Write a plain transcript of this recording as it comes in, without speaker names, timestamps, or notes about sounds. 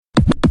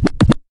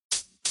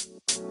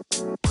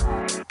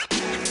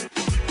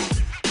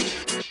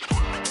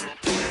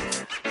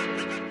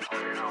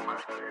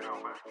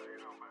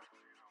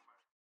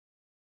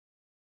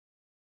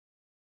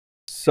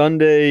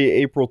Sunday,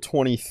 April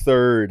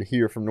 23rd,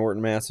 here from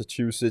Norton,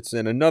 Massachusetts,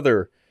 and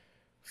another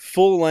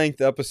full-length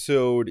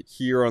episode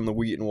here on the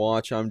Wheaton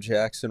Watch. I'm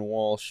Jackson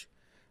Walsh.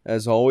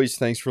 As always,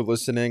 thanks for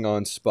listening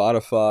on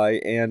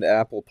Spotify and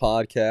Apple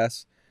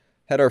Podcasts.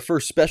 Had our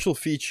first special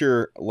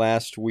feature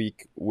last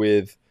week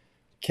with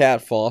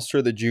Kat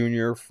Foster, the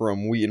junior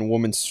from Wheaton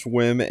Women's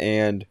Swim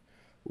and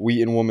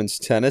Wheaton Women's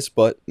Tennis,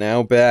 but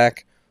now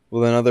back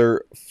with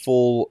another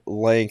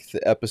full-length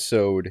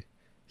episode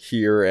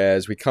here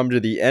as we come to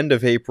the end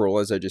of April.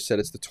 As I just said,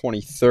 it's the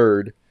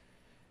 23rd.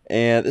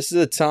 And this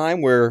is a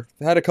time where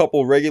we've had a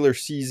couple regular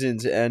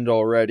seasons end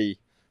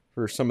already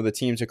for some of the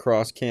teams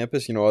across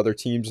campus. You know, other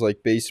teams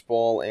like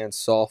baseball and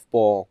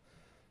softball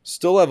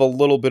still have a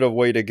little bit of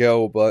way to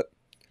go, but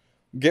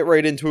get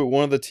right into it.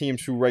 One of the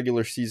teams whose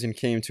regular season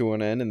came to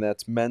an end, and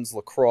that's men's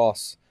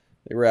lacrosse.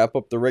 They wrap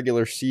up the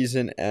regular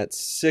season at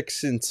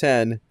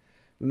 6-10,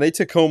 and they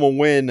took home a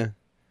win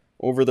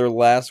over their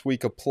last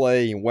week of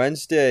play.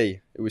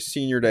 Wednesday, it was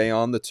senior day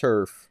on the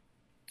turf.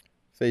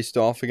 Faced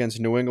off against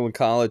New England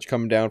College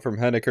coming down from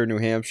Henniker, New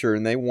Hampshire,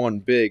 and they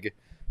won big.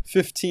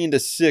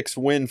 15-6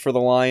 win for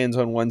the Lions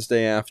on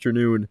Wednesday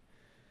afternoon.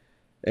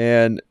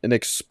 And an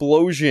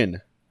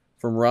explosion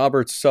from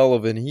Robert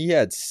Sullivan. He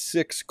had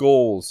 6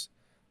 goals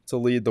to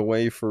lead the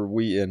way for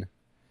Wheaton.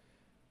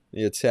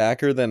 The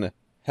attacker then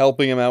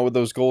helping him out with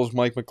those goals,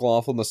 Mike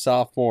McLaughlin, the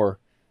sophomore,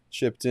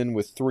 chipped in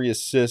with 3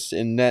 assists.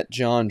 In net,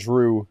 John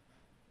Drew,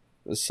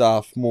 the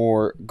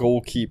sophomore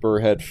goalkeeper,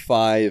 had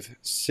 5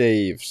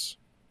 saves.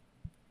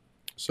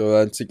 So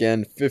that's,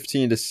 again,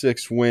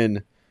 15-6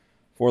 win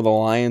for the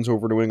Lions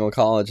over New England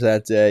College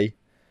that day.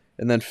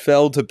 And then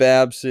fell to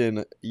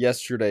Babson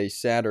yesterday,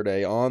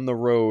 Saturday, on the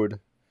road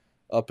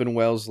up in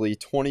Wellesley,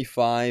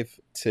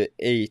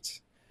 25-8.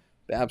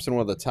 Babson,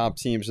 one of the top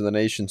teams in the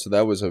nation, so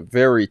that was a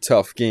very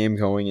tough game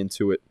going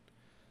into it.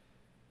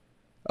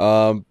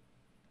 We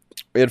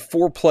had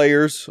 4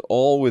 players,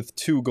 all with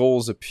 2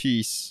 goals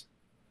apiece.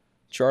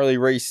 Charlie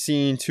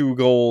Racine, 2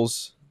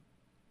 goals.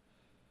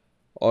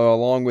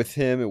 Along with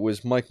him, it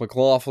was Mike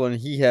McLaughlin.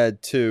 He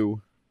had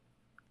 2.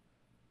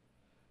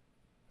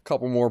 A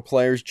couple more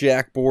players.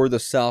 Jack Board, the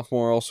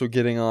sophomore, also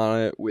getting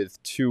on it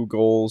with 2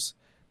 goals.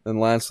 And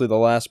lastly, the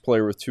last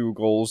player with 2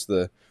 goals,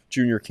 the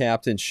junior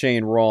captain,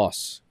 Shane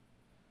Ross.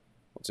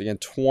 Once again,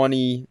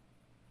 25-8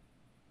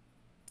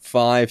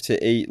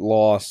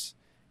 loss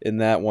in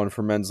that one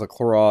for men's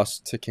lacrosse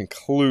to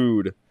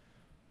conclude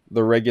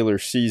the regular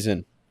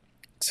season.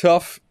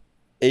 Tough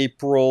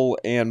April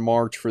and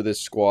March for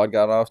this squad.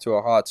 Got off to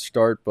a hot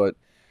start, but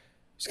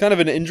it's kind of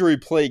an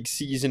injury-plagued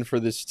season for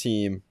this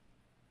team.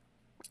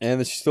 And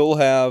they still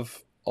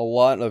have a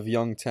lot of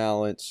young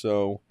talent,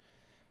 so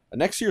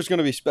next year is going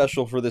to be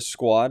special for this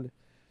squad.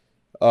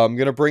 I'm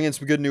going to bring in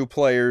some good new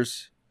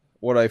players,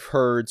 what I've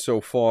heard so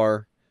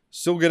far.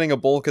 Still getting a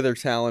bulk of their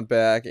talent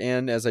back,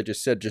 and as I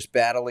just said, just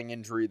battling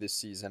injury this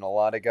season. A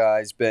lot of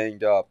guys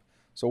banged up.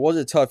 So it was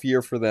a tough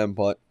year for them,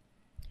 but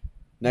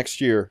next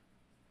year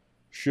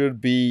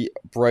should be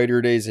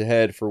brighter days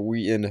ahead for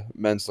Wheaton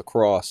men's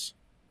lacrosse.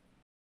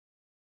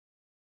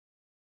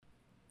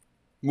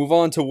 Move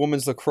on to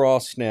women's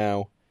lacrosse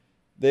now.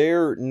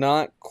 They're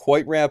not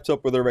quite wrapped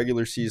up with their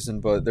regular season,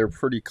 but they're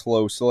pretty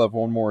close. They'll have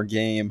one more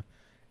game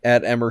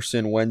at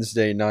Emerson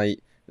Wednesday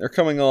night. They're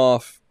coming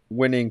off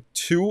winning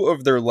 2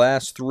 of their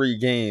last 3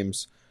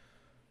 games.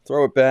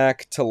 Throw it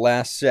back to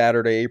last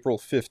Saturday, April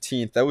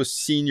 15th. That was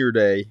senior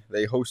day.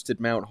 They hosted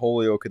Mount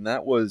Holyoke, and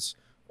that was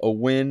a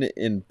win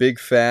in big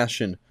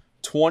fashion.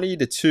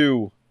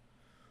 20-2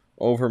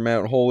 over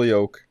Mount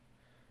Holyoke.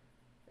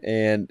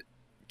 And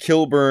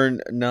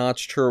Kilburn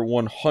notched her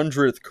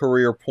 100th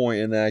career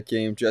point in that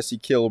game. Jessie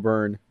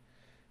Kilburn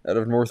out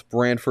of North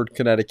Branford,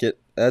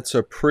 Connecticut. That's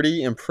a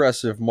pretty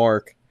impressive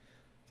mark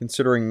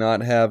considering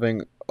not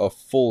having a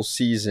full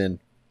season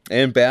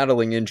and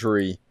battling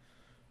injury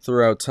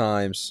throughout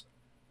times.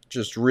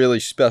 Just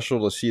really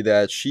special to see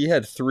that. She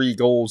had 3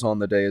 goals on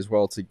the day as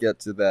well to get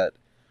to that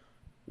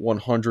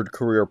 100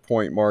 career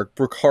point mark.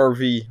 Brooke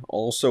Harvey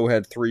also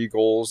had 3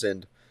 goals,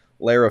 and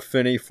Lara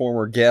Finney,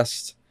 former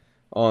guest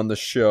on the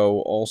show,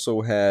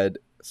 also had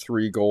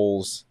 3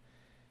 goals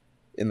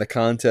in the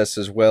contest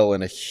as well,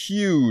 and a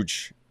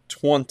huge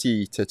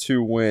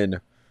 20-2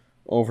 win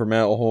over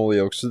Mount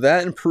Holyoke. So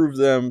that improved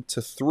them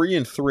to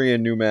 3-3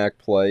 in NEWMAC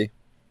play.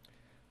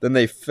 Then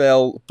they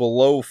fell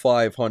below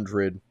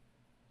 500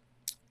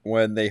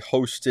 when they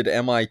hosted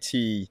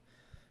MIT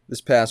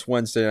this past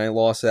Wednesday, and I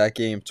lost that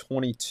game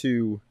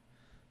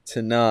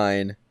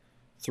 22-9.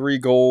 3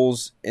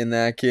 goals in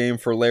that game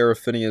for Lara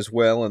Finney as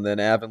well, and then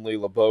Avonlea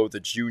LeBeau,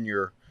 the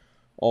junior,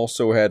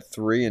 also had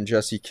 3, and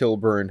Jessie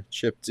Kilburn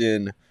chipped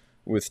in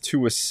with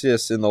 2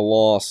 assists in the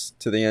loss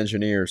to the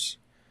Engineers.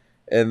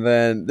 And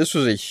then this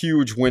was a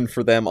huge win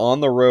for them on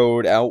the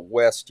road out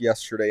west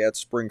yesterday at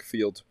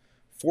Springfield.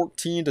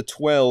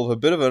 14-12, a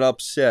bit of an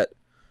upset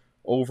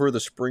over the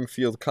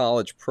Springfield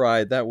College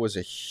Pride. That was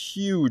a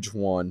huge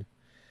one.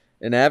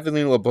 And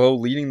Avonlea LeBeau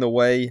leading the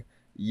way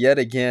yet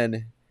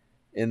again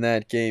in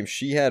that game.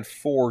 She had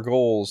 4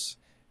 goals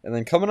And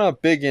then coming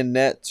up big in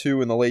net,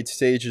 too, in the late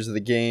stages of the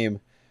game,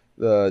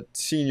 the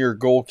senior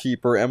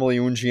goalkeeper, Emily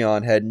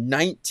Unjian, had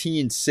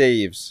 19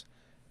 saves.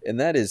 And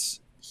that is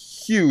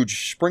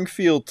huge.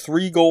 Springfield,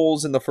 3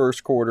 goals in the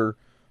first quarter,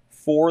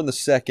 4 in the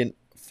second,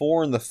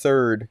 4 in the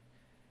third.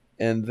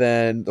 And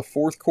then the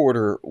fourth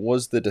quarter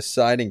was the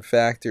deciding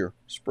factor.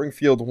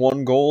 Springfield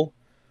 1 goal,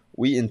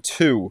 Wheaton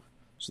 2.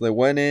 So they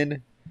went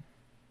in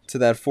to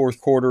that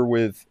fourth quarter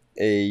with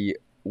a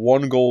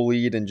 1-goal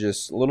lead and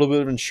just a little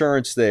bit of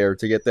insurance there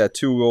to get that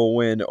 2-goal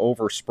win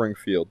over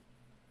Springfield.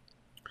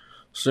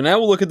 So now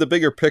we'll look at the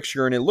bigger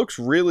picture, and it looks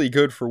really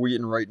good for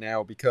Wheaton right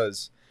now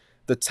because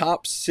the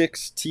top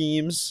 6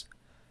 teams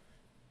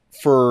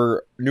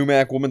for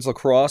NEWMAC women's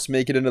lacrosse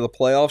make it into the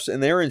playoffs,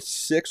 and they're in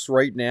 6th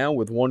right now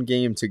with 1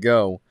 game to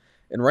go.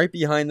 And right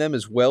behind them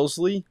is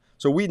Wellesley.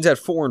 So Wheaton's at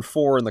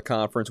 4-4 in the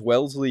conference.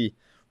 Wellesley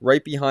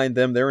right behind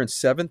them. They're in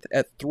 7th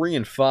at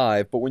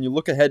 3-5. But when you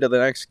look ahead to the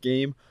next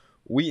game,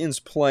 Wheaton's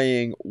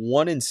playing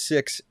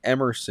 1-6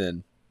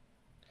 Emerson.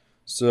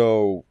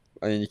 So,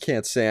 I mean, you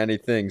can't say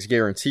anything's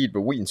guaranteed,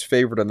 but Wheaton's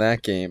favored in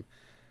that game.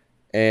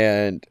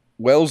 And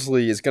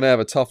Wellesley is going to have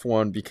a tough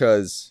one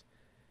because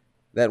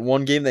that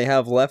one game they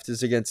have left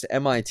is against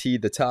MIT,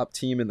 the top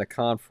team in the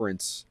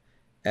conference,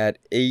 at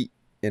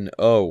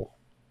 8-0.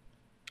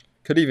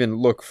 Could even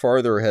look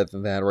farther ahead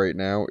than that right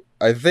now.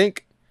 I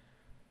think,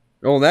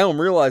 well, now I'm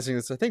realizing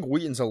this. I think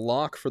Wheaton's a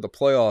lock for the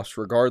playoffs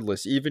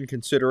regardless, even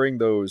considering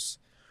those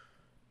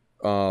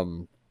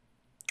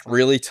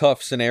really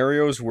tough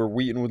scenarios where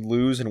Wheaton would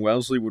lose and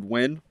Wellesley would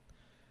win.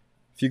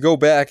 If you go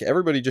back,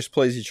 everybody just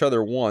plays each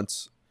other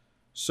once.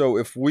 So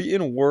if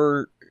Wheaton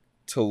were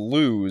to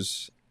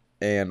lose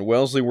and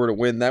Wellesley were to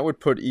win, that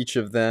would put each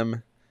of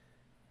them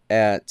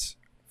at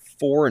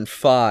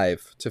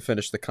 4-5 to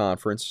finish the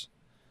conference.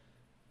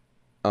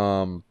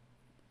 And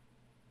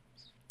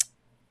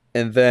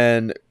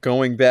then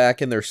going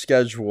back in their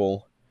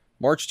schedule,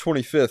 March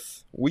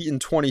 25th, Wheaton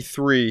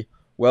 23,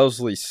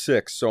 Wellesley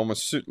 6. So I'm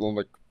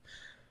like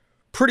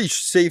pretty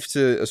safe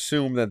to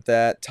assume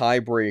that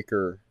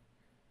tiebreaker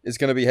is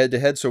going to be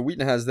head-to-head. So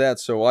Wheaton has that.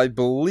 So I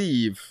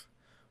believe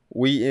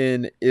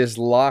Wheaton is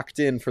locked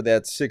in for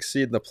that 6th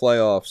seed in the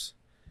playoffs.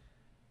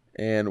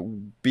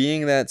 And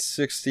being that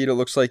 6th seed, it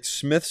looks like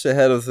Smith's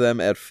ahead of them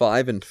at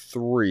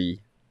 5-3.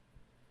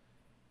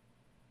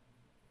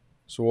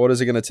 So what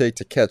is it going to take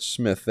to catch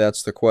Smith?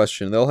 That's the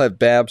question. They'll have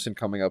Babson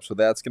coming up, so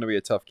that's going to be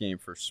a tough game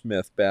for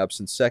Smith.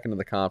 Babson second in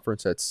the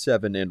conference at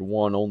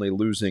 7-1, only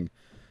losing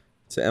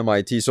to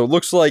MIT. So it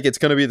looks like it's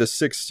going to be the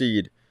 6th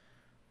seed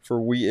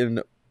for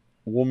Wheaton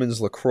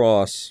women's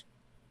lacrosse.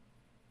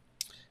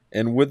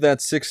 And with that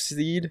 6th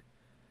seed,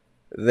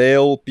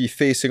 they'll be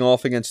facing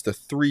off against the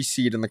 3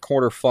 seed in the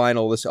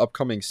quarterfinal this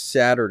upcoming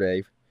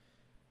Saturday.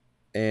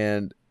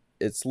 And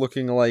it's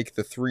looking like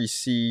the 3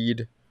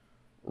 seed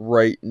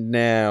right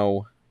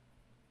now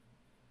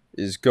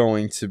is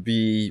going to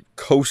be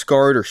Coast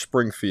Guard or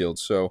Springfield.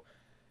 So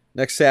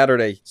next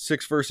Saturday,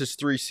 6 versus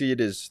 3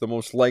 seed is the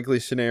most likely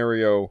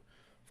scenario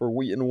for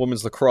Wheaton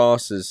women's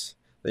lacrosse as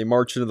they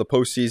march into the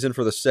postseason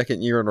for the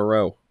 2nd year in a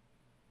row.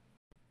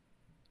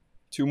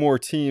 2 more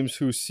teams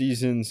whose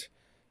seasons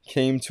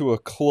came to a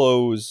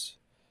close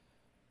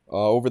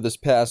over this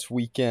past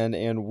weekend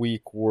and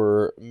week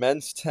were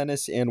men's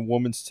tennis and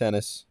women's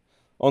tennis.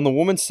 On the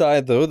women's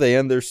side, though, they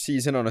end their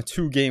season on a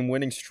 2-game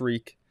winning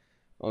streak.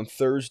 On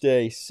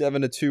Thursday,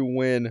 7-2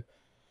 win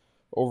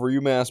over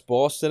UMass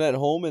Boston at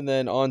home. And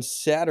then on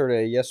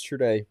Saturday,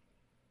 yesterday,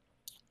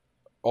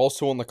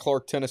 also on the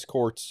Clark tennis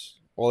courts.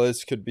 Well,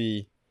 this could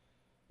be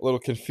a little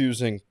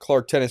confusing.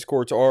 Clark tennis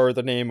courts are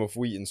the name of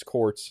Wheaton's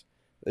courts.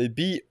 They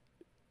beat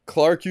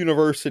Clark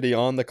University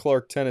on the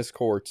Clark tennis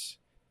courts.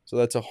 So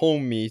that's a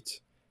home meet,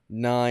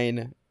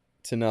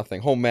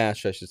 9-0. Home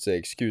match, I should say.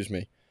 Excuse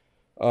me.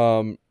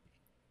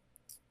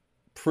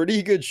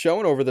 Pretty good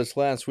showing over this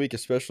last week,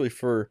 especially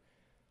for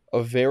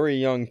a very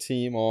young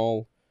team.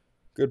 All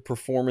good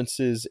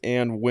performances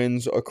and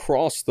wins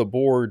across the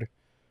board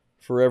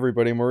for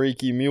everybody.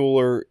 Mariki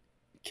Mueller,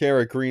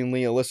 Kara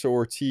Greenlee, Alyssa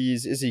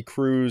Ortiz, Izzy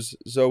Cruz,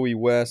 Zoe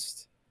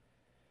West,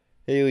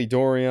 Haley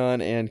Dorian,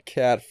 and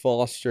Kat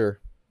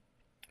Foster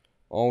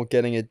all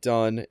getting it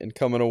done and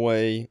coming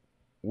away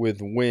with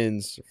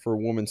wins for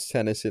women's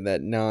tennis in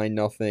that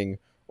 9-0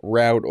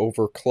 rout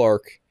over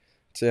Clark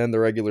to end the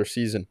regular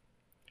season.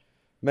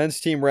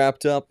 Men's team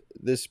wrapped up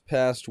this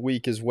past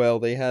week as well.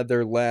 They had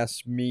their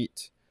last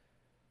meet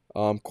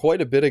quite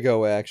a bit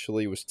ago,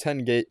 actually. It was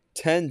 10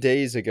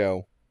 days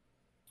ago.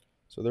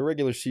 So their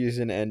regular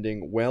season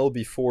ending well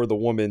before the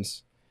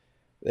women's.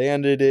 They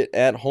ended it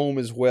at home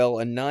as well,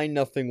 a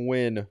 9-0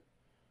 win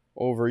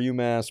over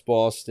UMass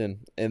Boston.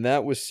 And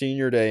that was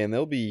senior day, and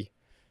they'll be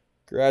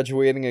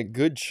graduating a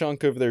good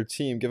chunk of their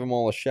team. Give them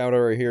all a shout out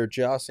right here.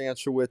 Josh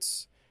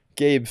Anschewitz,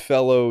 Gabe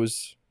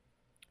Fellows,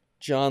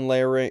 Jack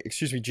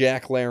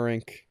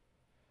Larink,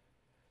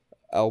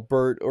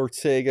 Albert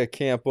Ortega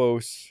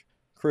Campos,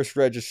 Chris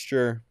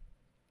Register.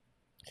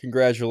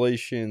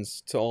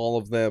 Congratulations to all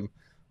of them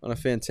on a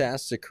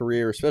fantastic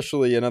career,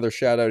 especially another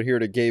shout out here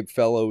to Gabe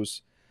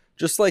Fellows.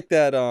 Just like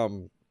that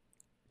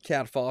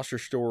Cat Foster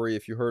story,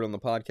 if you heard on the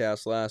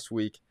podcast last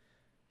week.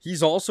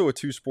 He's also a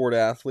two-sport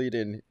athlete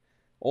and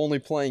only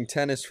playing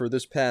tennis for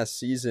this past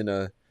season.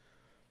 A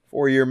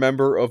 4-year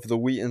member of the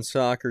Wheaton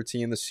soccer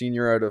team, the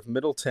senior out of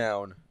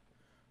Middletown,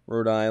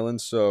 Rhode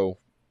Island. So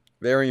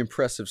very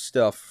impressive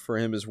stuff for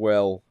him as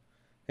well.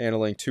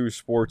 Handling two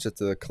sports at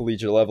the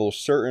collegiate level,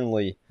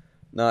 certainly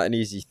not an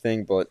easy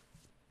thing, but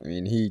I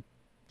mean, he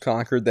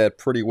conquered that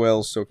pretty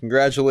well. So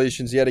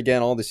congratulations yet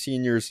again, all the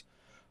seniors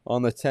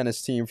on the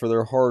tennis team for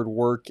their hard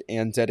work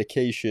and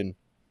dedication.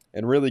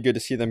 And really good to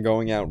see them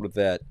going out with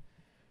that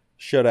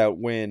shutout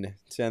win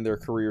to end their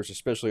careers,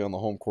 especially on the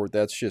home court.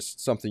 That's just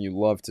something you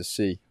love to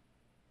see.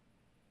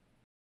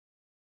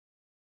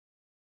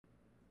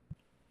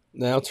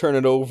 Now turn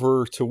it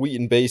over to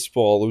Wheaton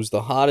Baseball, who's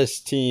the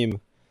hottest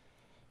team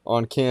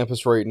on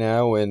campus right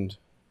now, and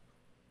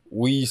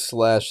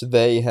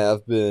they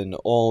have been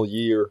all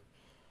year.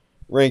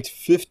 Ranked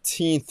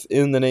 15th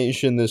in the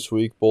nation this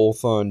week,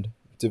 both on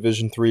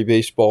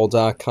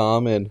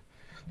Division3Baseball.com and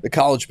the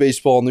college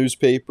baseball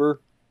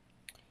newspaper.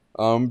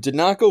 Did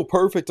not go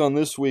perfect on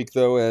this week,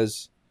 though,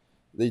 as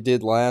they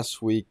did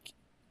last week.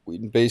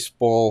 Wheaton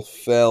Baseball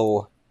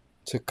fell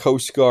to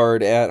Coast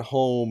Guard at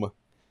home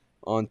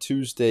on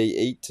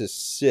Tuesday,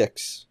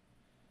 8-6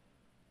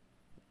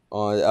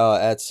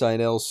 at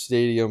Seinell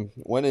Stadium.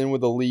 Went in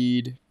with a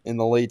lead in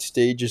the late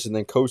stages, and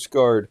then Coast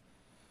Guard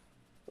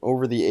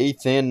over the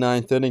 8th and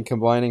 9th inning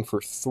combining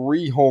for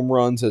 3 home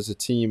runs as a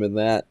team, and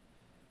that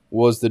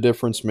was the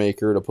difference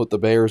maker to put the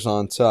Bears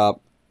on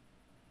top.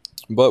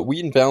 But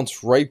Wheaton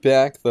bounced right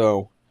back,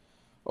 though.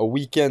 A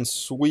weekend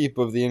sweep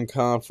of the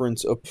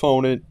in-conference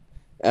opponent,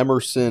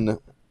 Emerson,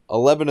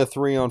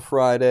 11-3 on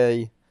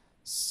Friday,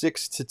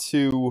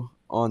 6-2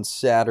 on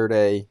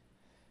Saturday,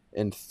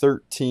 and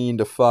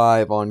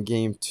 13-5 on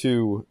Game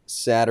 2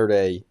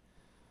 Saturday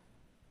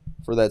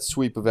for that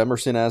sweep of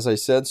Emerson, as I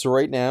said. So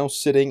right now,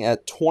 sitting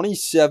at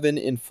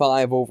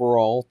 27-5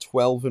 overall,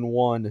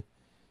 12-1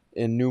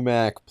 in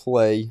NEWMAC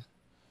play.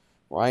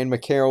 Ryan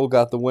McCarroll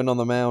got the win on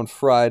the mound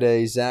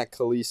Friday. Zach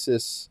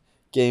Kalisis,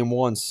 Game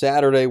 1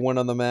 Saturday, went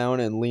on the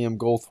mound, and Liam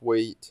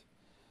Goldthwait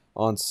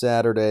on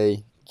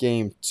Saturday,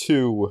 Game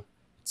 2,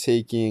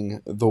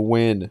 taking the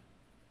win.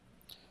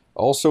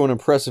 Also an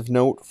impressive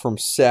note from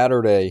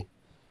Saturday,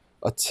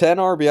 a 10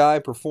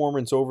 RBI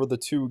performance over the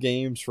 2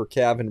 games for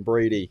Kevin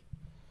Brady.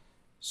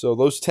 So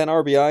those 10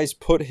 RBIs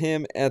put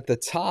him at the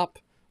top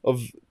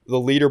of the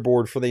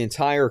leaderboard for the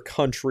entire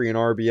country in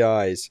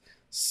RBIs.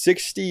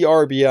 60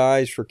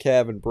 RBIs for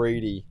Kevin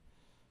Brady,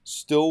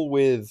 still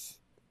with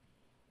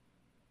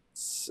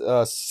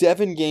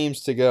 7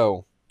 games to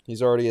go.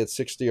 He's already at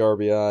 60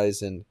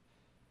 RBIs, and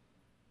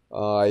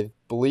I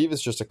believe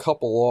it's just a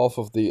couple off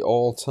of the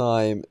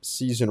all-time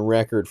season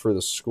record for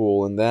the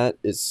school, and that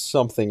is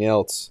something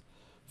else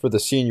for the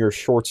senior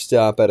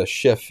shortstop out of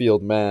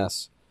Sheffield,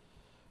 Mass.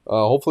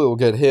 Hopefully we'll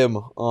get him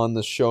on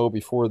the show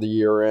before the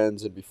year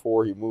ends and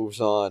before he moves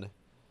on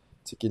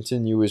to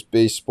continue his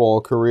baseball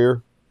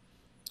career.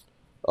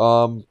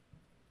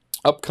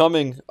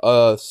 Upcoming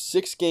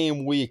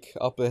 6-game week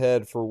up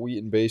ahead for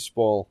Wheaton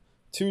Baseball.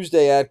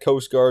 Tuesday at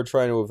Coast Guard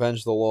trying to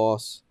avenge the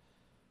loss.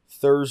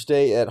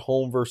 Thursday at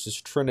home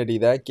versus Trinity.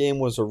 That game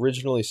was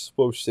originally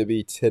supposed to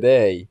be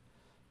today,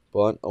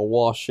 but a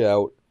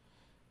washout.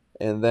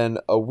 And then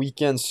a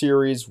weekend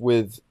series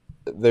with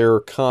their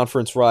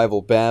conference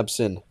rival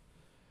Babson.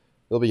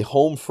 They'll be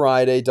home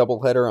Friday,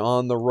 doubleheader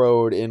on the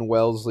road in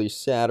Wellesley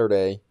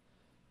Saturday,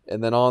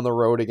 and then on the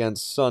road again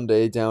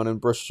Sunday down in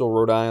Bristol,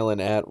 Rhode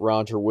Island at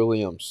Roger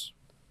Williams.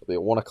 It'll be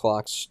a 1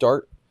 o'clock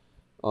start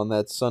on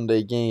that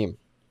Sunday game.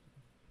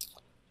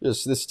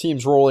 This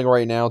team's rolling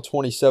right now,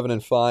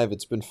 27-5.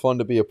 It's been fun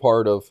to be a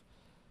part of,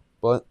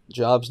 but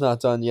job's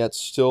not done yet.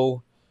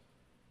 Still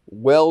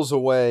wells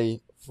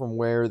away from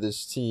where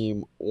this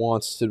team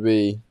wants to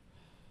be.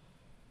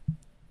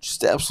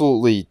 Just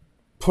absolutely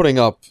putting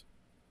up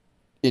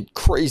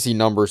crazy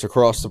numbers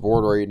across the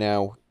board right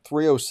now.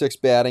 306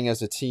 batting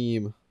as a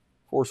team,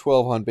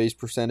 412 on base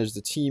percentage.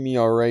 The team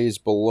ERA is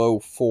below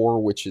 4,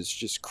 which is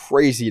just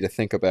crazy to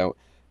think about.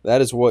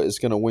 That is what is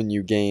going to win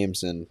you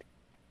games, and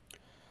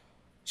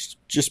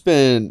just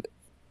been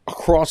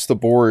across the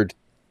board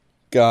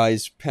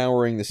guys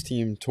powering this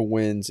team to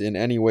wins in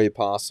any way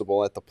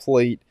possible. At the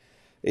plate,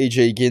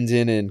 A.J.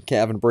 Gindin and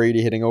Kevin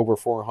Brady hitting over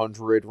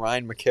 400.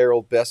 Ryan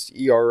McCarroll, best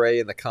ERA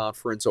in the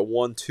conference, a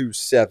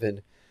 1.27.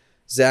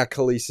 Zach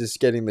Kalisis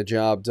getting the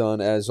job done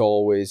as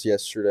always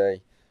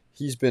yesterday.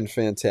 He's been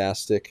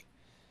fantastic.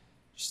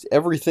 Just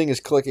everything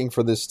is clicking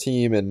for this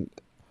team, and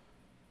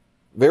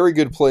very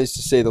good place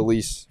to say the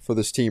least for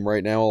this team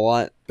right now. A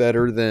lot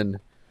better than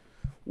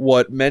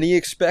what many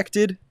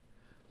expected.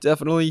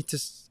 Definitely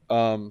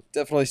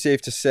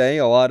safe to say.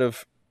 A lot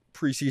of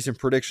preseason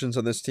predictions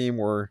on this team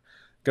were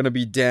going to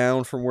be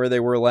down from where they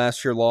were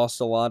last year.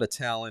 Lost a lot of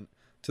talent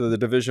to the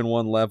Division I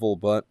level,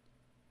 but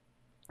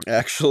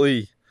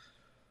actually,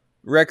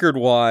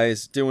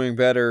 record-wise, doing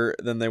better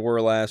than they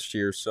were last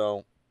year.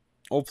 So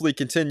hopefully it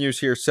continues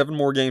here. 7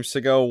 more games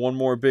to go. 1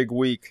 more big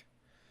week.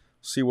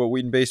 See what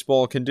Wheaton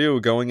Baseball can do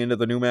going into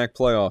the NEWMAC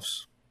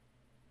playoffs.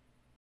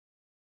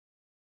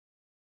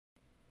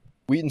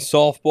 Wheaton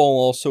Softball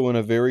also in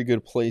a very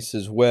good place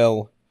as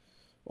well.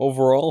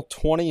 Overall,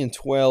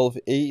 20-12,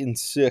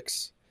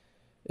 8-6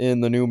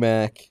 in the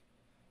NEWMAC.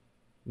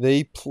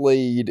 They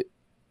played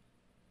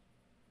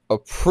a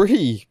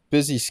pretty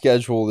busy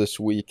schedule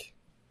this week.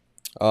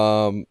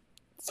 3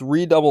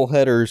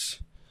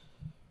 doubleheaders.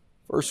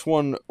 First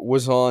one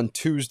was on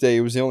Tuesday.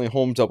 It was the only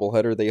home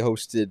doubleheader. They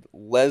hosted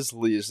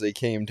Leslie as they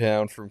came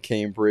down from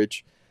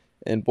Cambridge.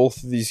 And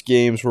both of these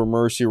games were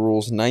mercy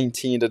rules,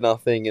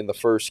 19-0 in the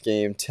first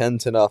game,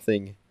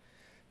 10-0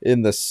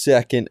 in the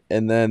second.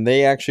 And then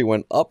they actually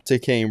went up to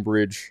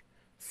Cambridge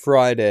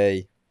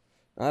Friday.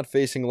 Not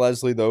facing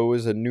Leslie, though. It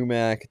was a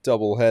NEWMAC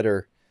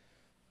doubleheader.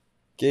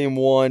 Game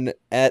 1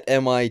 at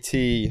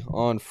MIT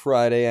on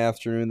Friday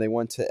afternoon. They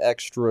went to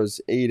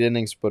extras, 8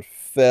 innings, but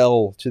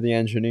fell to the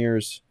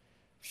Engineers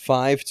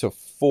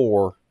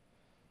 5-4.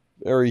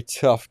 Very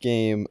tough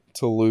game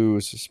to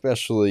lose,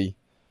 especially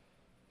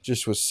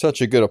just was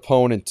such a good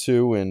opponent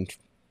too, and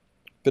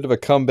a bit of a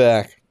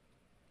comeback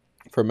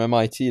from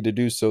MIT to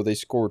do so. They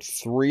scored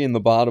 3 in the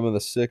bottom of the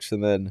 6th,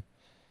 and then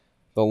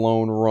the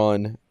lone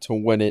run to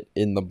win it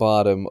in the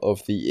bottom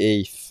of the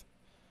 8th.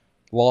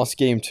 Lost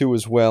game 2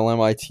 as well.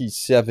 MIT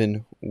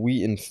 7,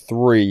 Wheaton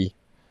 3.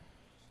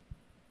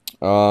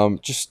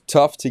 Just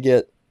tough to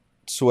get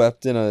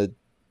swept in a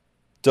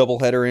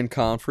doubleheader in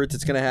conference.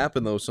 It's going to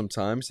happen, though,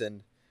 sometimes.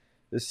 And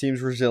this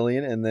team's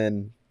resilient, and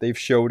then they've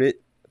showed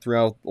it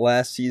throughout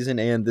last season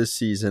and this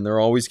season. They're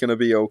always going to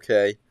be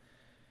okay.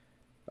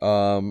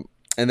 And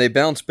they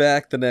bounced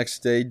back the next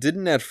day.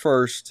 Didn't at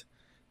first.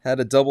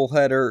 Had a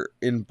doubleheader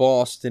in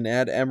Boston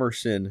at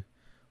Emerson.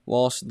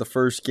 Lost in the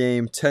first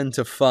game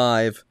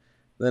 10-5.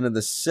 Then in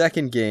the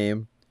second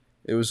game,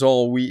 it was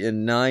all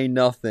Wheaton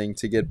 9-0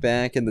 to get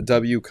back in the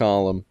W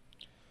column.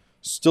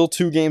 Still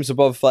 2 games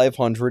above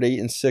 500,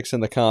 8-6 in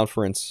the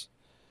conference.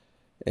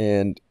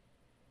 And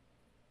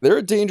they're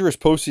a dangerous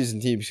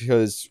postseason team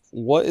because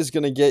what is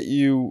going to get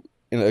you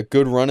in a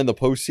good run in the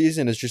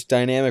postseason is just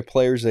dynamic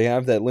players. They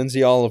have that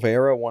Lindsay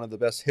Oliveira, one of the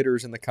best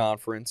hitters in the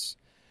conference.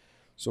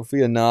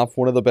 Sophia Knopf,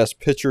 one of the best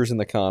pitchers in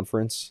the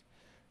conference.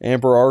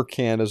 Amber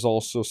Arcan has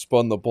also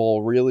spun the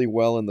ball really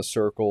well in the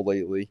circle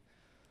lately.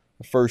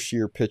 The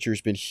first-year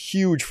pitcher's been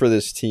huge for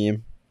this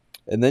team.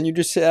 And then you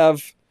just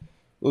have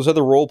those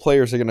other role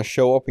players that are going to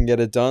show up and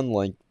get it done,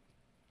 like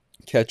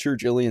catcher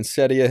Jillian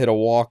Setia hit a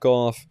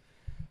walk-off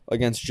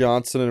against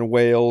Johnson and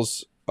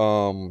Wales.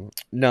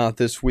 Not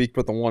this week,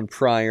 but the one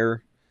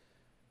prior.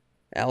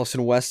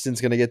 Allison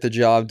Weston's going to get the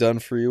job done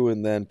for you.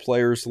 And then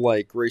players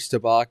like Grace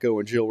DiBacco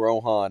and Jill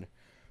Rohon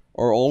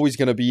are always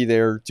going to be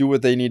there, do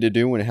what they need to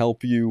do, and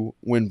help you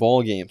win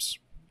ball games.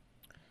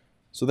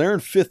 So they're in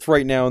 5th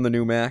right now in the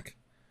NEWMAC.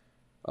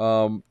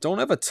 Don't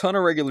have a ton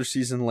of regular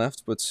season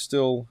left, but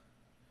still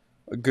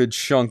a good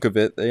chunk of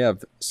it. They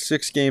have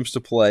 6 games to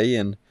play,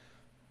 and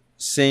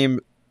same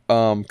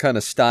kind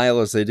of style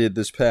as they did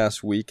this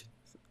past week.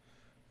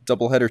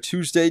 Doubleheader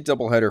Tuesday,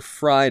 doubleheader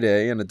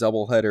Friday, and a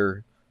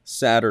doubleheader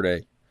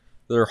Saturday.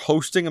 They're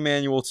hosting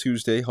Emmanuel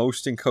Tuesday,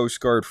 hosting Coast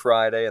Guard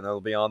Friday, and they'll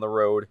be on the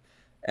road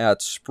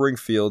at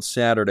Springfield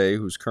Saturday,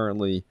 who's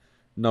currently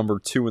number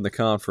 2 in the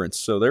conference.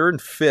 So they're in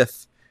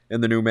 5th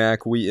in the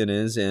NEWMAC, Wheaton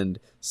is, and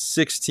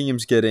 6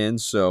 teams get in,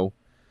 so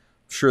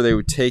I'm sure they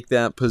would take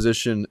that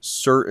position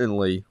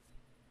certainly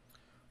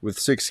with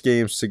 6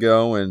 games to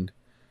go, and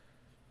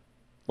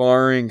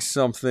barring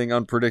something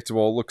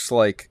unpredictable, it looks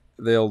like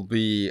they'll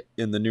be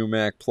in the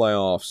NEWMAC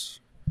playoffs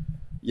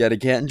yet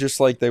again, just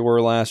like they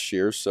were last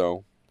year.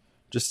 So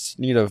just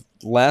need a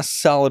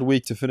last solid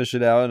week to finish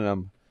it out, and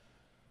I'm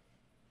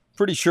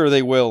pretty sure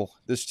they will.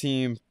 This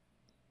team,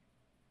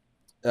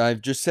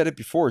 I've just said it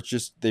before, it's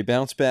just they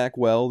bounce back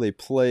well. They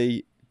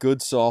play good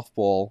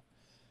softball,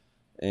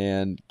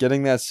 and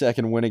getting that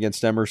second win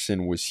against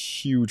Emerson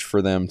was huge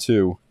for them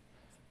too.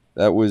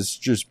 That was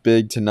just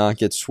big to not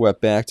get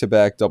swept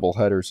back-to-back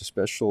doubleheaders,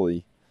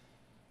 especially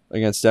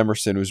against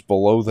Emerson, who's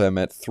below them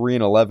at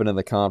 3-11 in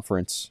the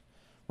conference.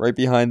 Right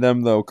behind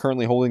them, though,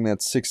 currently holding that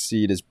 6th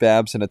seed is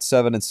Babson at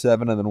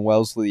 7-7, and then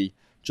Wellesley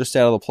just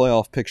out of the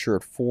playoff picture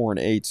at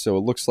 4-8. So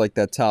it looks like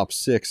that top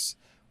 6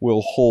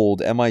 will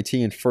hold.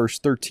 MIT in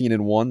first,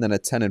 13-1, then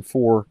at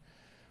 10-4,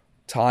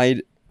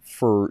 tied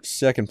for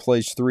second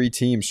place 3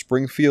 teams: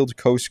 Springfield,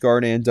 Coast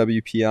Guard, and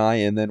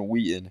WPI, and then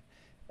Wheaton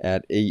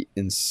at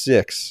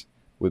 8-6,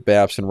 with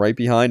Babson right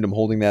behind him,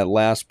 holding that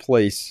last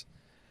place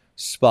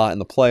spot in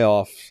the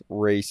playoff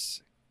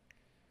race,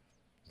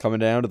 coming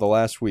down to the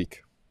last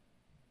week.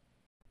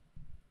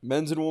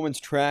 Men's and women's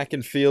track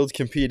and field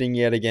competing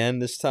yet again.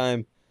 This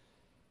time,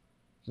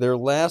 their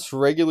last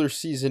regular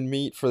season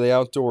meet for the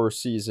outdoor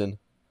season.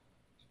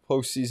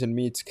 Postseason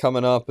meets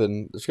coming up,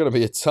 and there's going to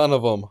be a ton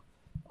of them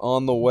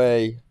on the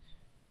way.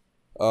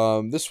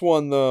 This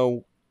one,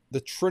 though, the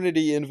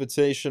Trinity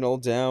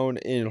Invitational down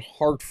in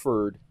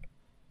Hartford,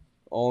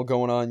 all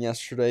going on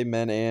yesterday.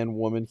 Men and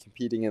women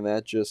competing in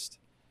that. Just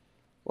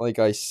like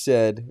I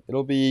said,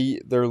 it'll be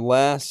their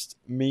last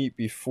meet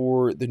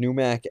before the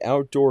NEWMAC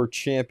Outdoor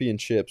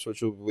Championships,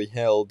 which will be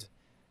held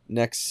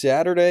next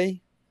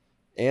Saturday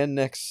and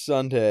next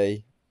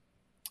Sunday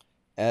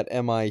at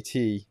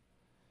MIT.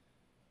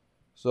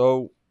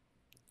 So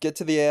get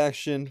to the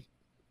action,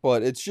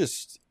 but it's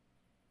just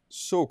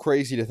so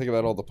crazy to think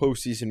about all the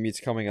postseason meets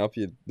coming up.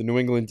 You have the New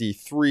England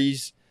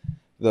D3s,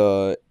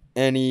 the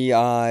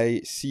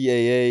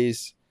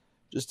NEICAAs,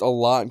 just a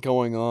lot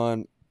going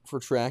on for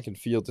track and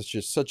field. It's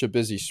just such a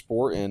busy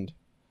sport, and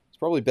it's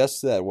probably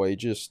best that way.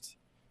 Just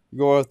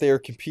go out there,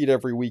 compete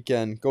every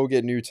weekend, go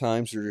get new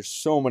times. There's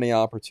just so many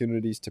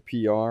opportunities to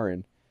PR,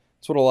 and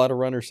that's what a lot of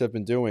runners have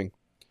been doing.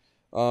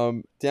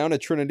 Down at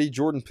Trinity,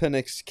 Jordan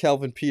Penix,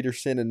 Calvin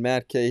Peterson, and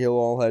Matt Cahill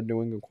all had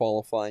New England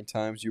qualifying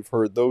times. You've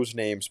heard those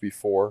names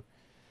before.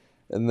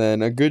 And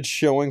then a good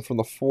showing from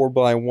the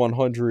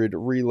 4x100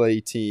 relay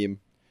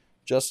team.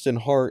 Justin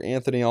Hart,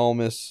 Anthony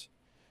Almas,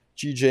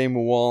 G.J.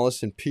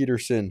 Mowalis, and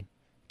Peterson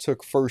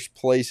took first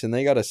place, and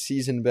they got a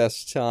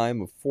season-best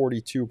time of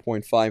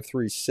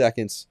 42.53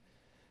 seconds.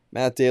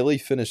 Matt Daly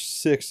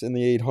finished 6th in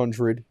the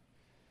 800,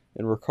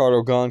 and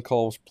Ricardo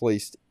Goncalves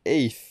placed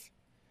 8th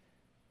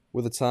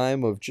with a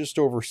time of just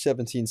over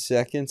 17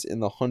 seconds in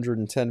the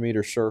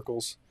 110-meter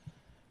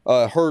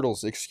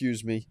hurdles.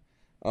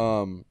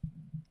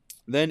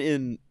 Then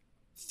in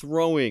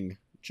throwing,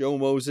 Joe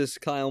Moses,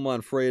 Kyle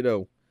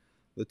Manfredo,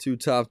 the two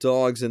top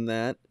dogs in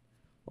that,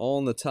 all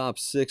in the top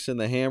 6 in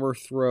the hammer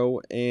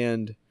throw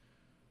and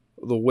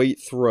the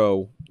weight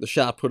throw, the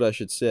shot put, I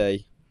should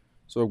say.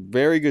 So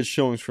very good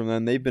showings from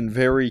them. They've been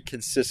very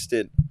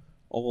consistent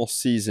all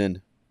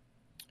season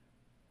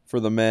for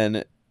the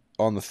men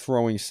on the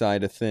throwing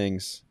side of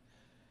things.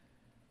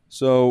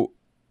 So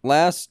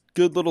last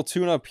good little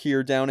tune-up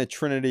here down at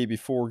Trinity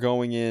before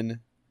going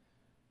in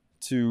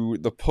to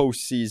the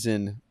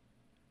postseason.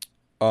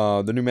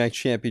 The NEWMAC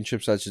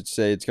championships, I should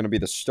say. It's going to be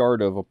the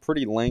start of a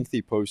pretty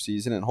lengthy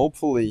postseason, and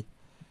hopefully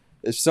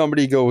if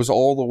somebody goes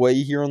all the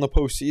way here on the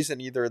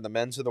postseason, either in the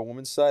men's or the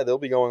women's side, they'll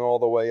be going all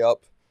the way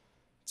up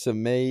to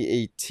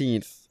May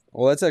 18th.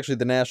 Well, that's actually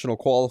the national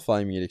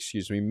qualifying meet,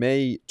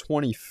 May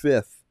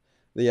 25th.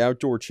 The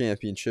outdoor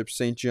championships,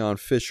 St. John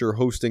Fisher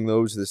hosting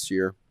those this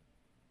year.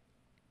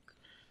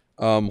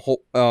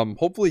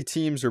 Hopefully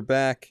teams are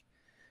back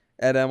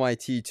at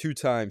MIT 2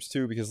 times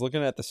too, because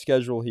looking at the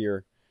schedule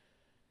here,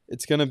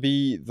 it's going to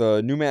be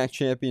the NEWMAC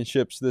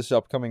championships this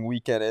upcoming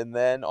weekend, and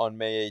then on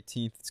May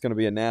 18th, it's going to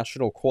be a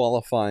national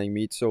qualifying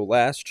meet. So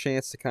last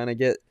chance to kind of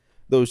get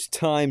those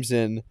times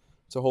in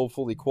to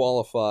hopefully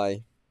qualify.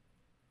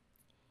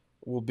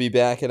 We'll be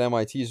back at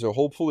MIT, so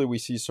hopefully we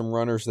see some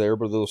runners there,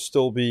 but there'll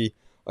still be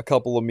a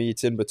couple of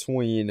meets in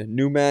between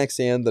NEWMACs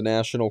and the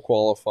national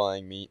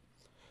qualifying meet.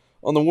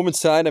 On the women's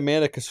side,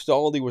 Amanda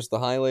Castaldi was the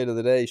highlight of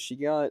the day. She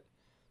got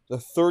the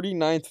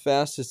 39th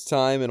fastest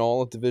time in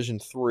all of Division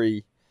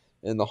III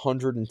in the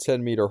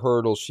 110-meter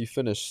hurdles. She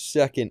finished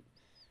 2nd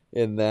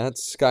in that.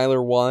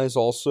 Skylar Wise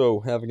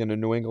also having a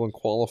New England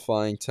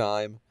qualifying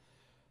time.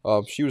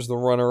 She was the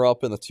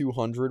runner-up in the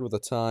 200 with a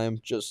time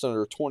just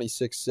under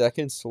 26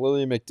 seconds.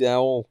 Lily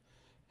McDowell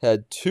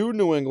had 2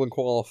 New England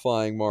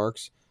qualifying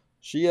marks.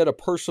 She had a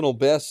personal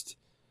best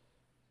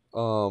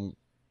in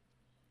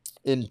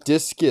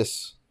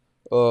discus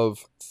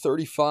of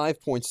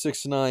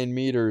 35.69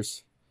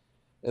 meters.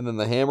 And then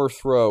the hammer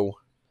throw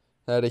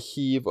had a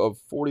heave of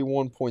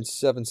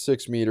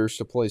 41.76 meters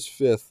to place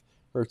 5th.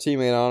 Her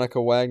teammate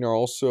Annika Wagner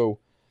also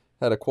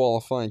had a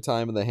qualifying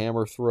time in the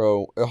hammer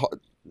throw.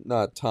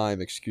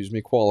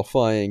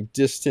 Qualifying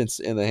distance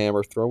in the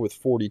hammer throw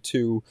with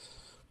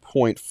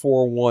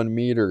 42.41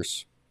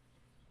 meters.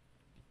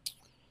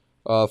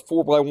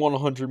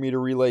 4x100 meter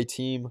relay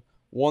team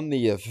won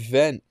the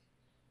event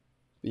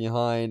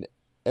behind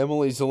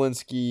Emily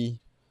Zielinski,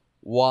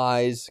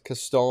 Wise,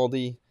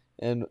 Castaldi,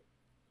 and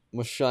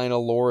Mashina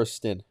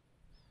Lauriston.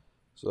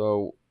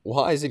 So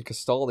Wise and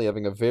Castaldi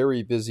having a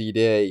very busy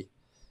day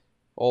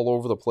all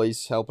over the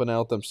place, helping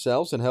out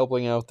themselves and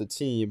helping out the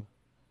team.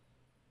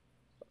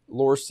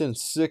 Lauriston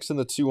 6th in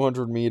the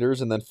 200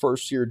 meters, and then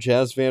first-year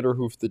Jazz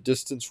Vanderhoof, the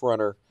distance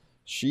runner,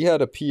 she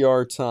had a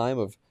PR time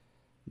of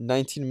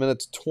 19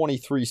 minutes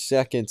 23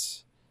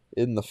 seconds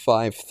in the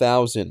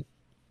 5,000.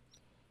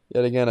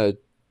 Yet again, a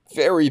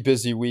very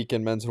busy week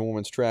in men's and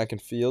women's track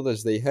and field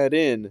as they head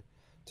in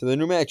to the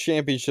NEWMAC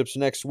championships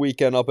next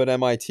weekend up at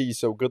MIT,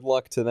 so good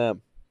luck to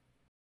them.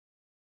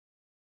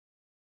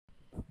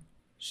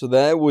 So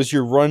that was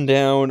your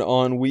rundown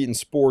on Wheaton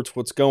Sports,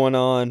 what's going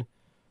on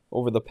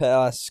over the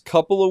past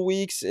couple of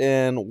weeks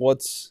and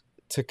what's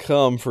to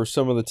come for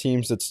some of the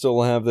teams that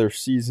still have their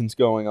seasons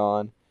going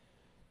on.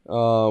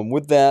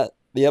 With that,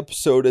 the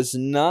episode is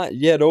not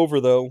yet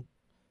over, though.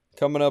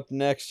 Coming up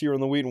next here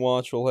on the Wheaton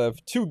Watch, we'll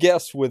have 2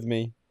 guests with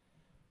me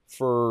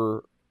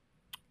for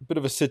a bit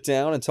of a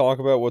sit-down and talk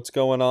about what's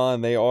going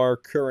on. They are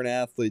current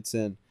athletes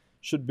and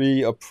should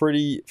be a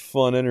pretty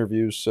fun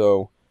interview,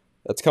 so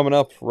that's coming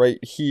up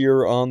right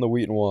here on the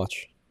Wheaton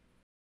Watch.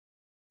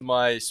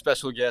 My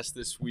special guest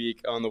this week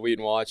on the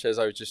Wheaton Watch, as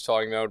I was just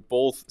talking about,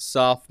 both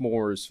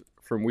sophomores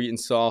from Wheaton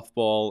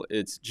Softball.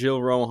 It's Jill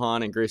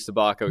Rohon and Grace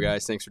DiBacco,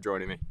 guys. Thanks for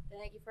joining me.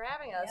 Thank you for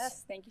having us.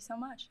 Yes, thank you so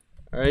much.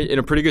 All right, in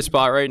a pretty good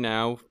spot right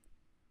now.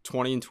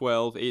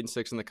 20-12,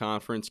 8-6 in the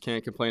conference.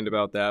 Can't complain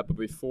about that. But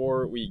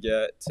before we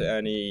get to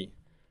any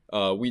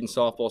Wheaton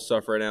softball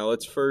stuff right now,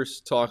 let's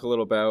first talk a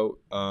little about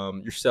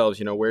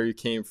yourselves. Where you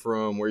came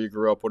from, where you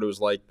grew up, what it was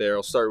like there.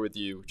 I'll start with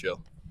you,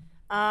 Jill.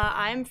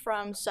 I'm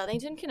from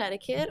Southington,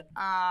 Connecticut.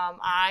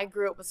 I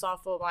grew up with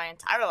softball my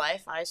entire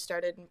life. I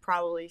started in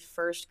probably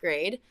first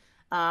grade.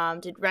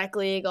 Did rec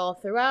league all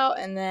throughout,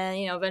 and then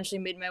eventually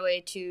made my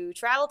way to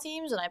travel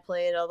teams, and I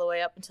played all the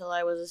way up until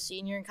I was a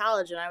senior in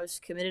college, and I was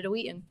committed to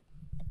Wheaton.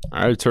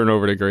 All right, turn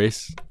over to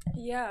Grace.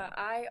 Yeah,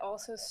 I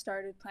also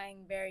started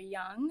playing very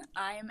young.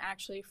 I am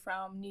actually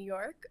from New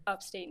York,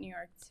 upstate New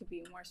York to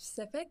be more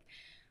specific.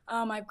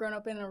 I've grown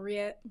up in a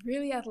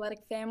really athletic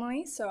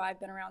family, so I've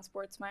been around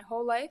sports my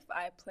whole life.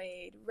 I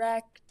played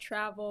rec,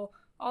 travel,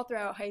 all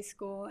throughout high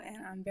school, and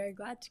I'm very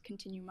glad to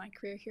continue my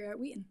career here at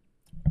Wheaton.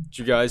 Did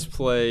you guys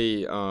play,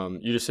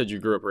 you just said you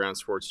grew up around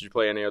sports. Did you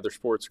play any other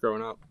sports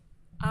growing up?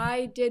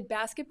 I did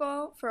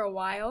basketball for a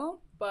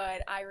while,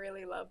 but I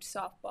really loved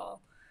softball,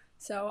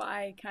 so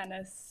I kind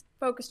of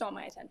focused all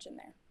my attention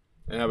there.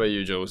 And how about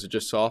you, Joe? Was it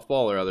just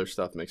softball or other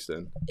stuff mixed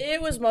in?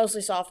 It was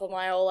mostly softball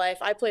my whole life.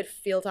 I played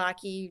field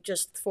hockey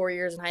just 4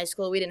 years in high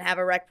school. We didn't have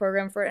a rec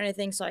program for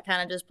anything, so I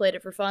kind of just played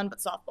it for fun, but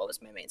softball was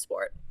my main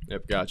sport.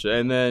 Yep, gotcha.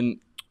 And then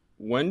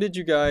when did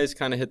you guys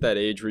kind of hit that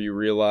age where you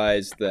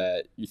realized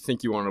that you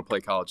think you wanted to play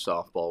college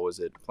softball? Was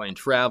it playing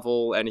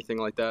travel, anything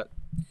like that?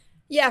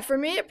 Yeah, for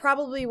me, it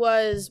probably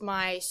was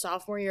my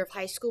sophomore year of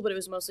high school, but it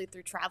was mostly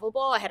through travel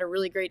ball. I had a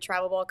really great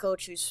travel ball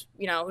coach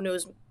who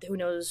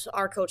knows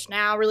our coach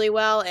now really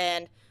well,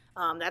 and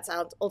that's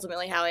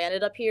ultimately how I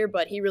ended up here.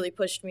 But he really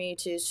pushed me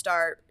to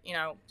start,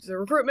 the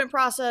recruitment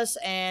process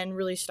and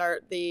really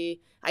start the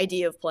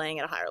idea of playing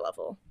at a higher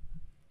level.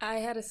 I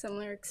had a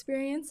similar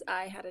experience.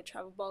 I had a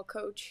travel ball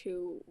coach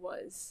who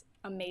was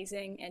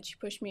amazing, and she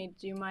pushed me to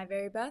do my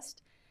very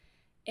best.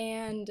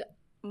 And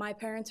my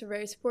parents were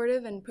very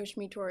supportive and pushed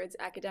me towards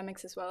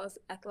academics as well as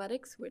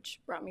athletics,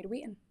 which brought me to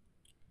Wheaton.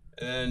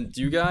 And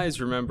do you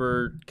guys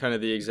remember kind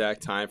of the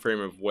exact time frame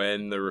of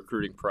when the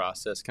recruiting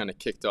process kind of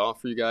kicked off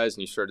for you guys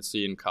and you started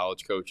seeing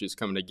college coaches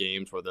coming to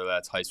games, whether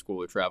that's high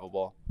school or travel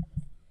ball?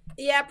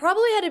 Yeah,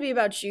 probably had to be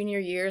about junior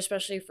year,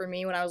 especially for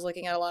me when I was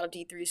looking at a lot of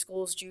D3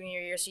 schools. Junior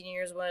year, senior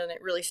year is when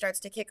it really starts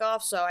to kick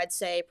off. So I'd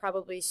say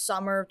probably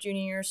summer of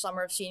junior year,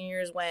 summer of senior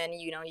year is when,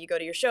 you go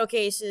to your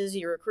showcases,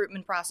 your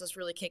recruitment process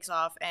really kicks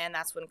off, and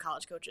that's when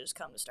college coaches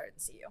come to start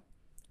to see you.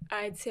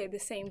 I'd say the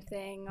same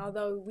thing,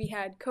 although we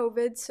had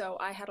COVID, so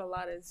I had a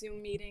lot of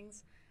Zoom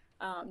meetings.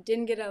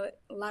 Didn't get a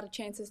lot of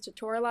chances to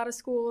tour a lot of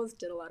schools,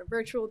 did a lot of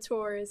virtual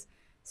tours,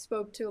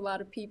 spoke to a lot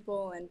of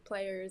people and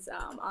players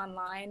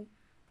online.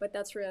 But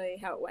that's really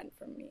how it went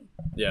for me.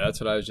 Yeah, that's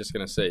what I was just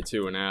going to say,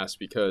 too, and ask,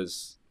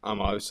 because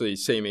I'm obviously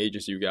same age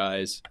as you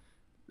guys.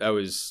 That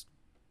was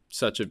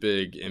such a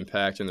big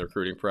impact in the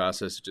recruiting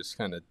process. It just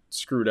kind of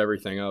screwed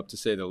everything up, to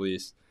say the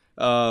least.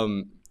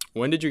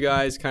 When did you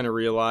guys kind of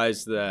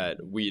realize that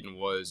Wheaton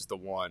was the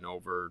one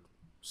over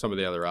some of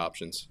the other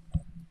options?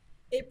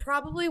 It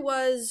probably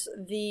was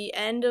the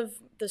end of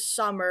the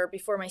summer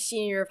before my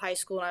senior year of high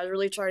school, and I was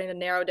really starting to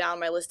narrow down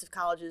my list of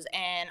colleges,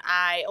 and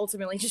I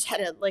ultimately just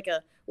had a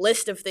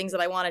list of things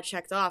that I wanted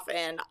checked off,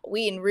 and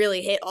Wheaton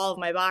really hit all of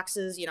my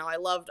boxes.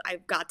 I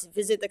got to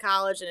visit the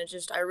college, and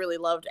I really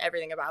loved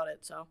everything about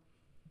it. So,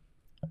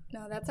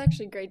 no, that's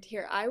actually great to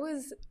hear. I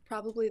was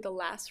probably the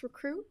last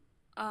recruit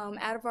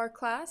out of our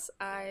class.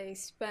 I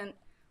spent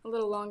a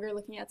little longer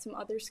looking at some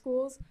other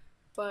schools,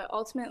 but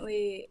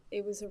ultimately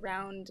it was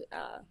around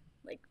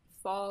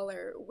fall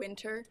or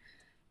winter,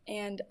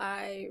 and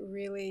I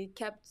really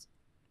kept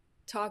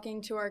talking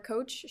to our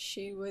coach.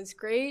 She was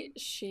great.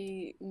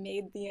 She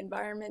made the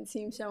environment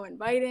seem so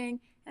inviting,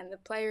 and the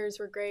players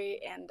were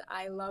great, and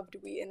I loved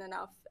Wheaton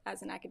enough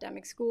as an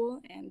academic school,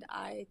 and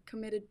I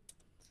committed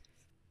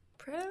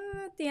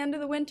at the end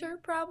of the winter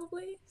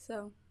probably,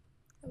 so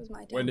that was my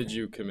time. When did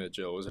you commit,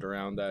 Jill? Was it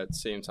around that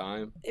same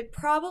time? It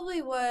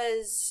probably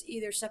was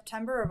either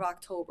September or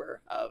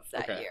October of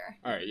that year.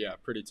 All right, yeah,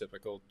 pretty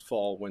typical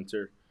fall,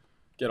 winter.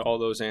 Get all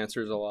those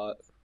answers a lot.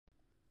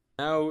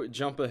 Now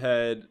jump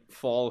ahead,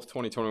 fall of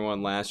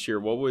 2021 last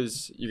year.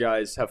 You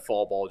guys have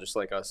fall ball just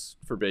like us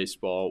for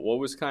baseball. What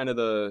was kind of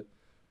the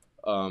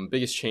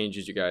biggest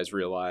changes you guys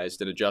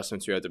realized and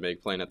adjustments you had to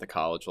make playing at the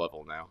college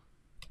level now?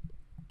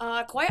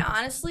 Quite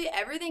honestly,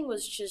 everything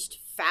was just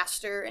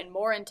faster and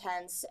more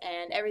intense,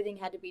 and everything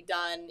had to be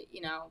done,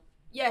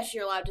 yes,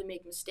 you're allowed to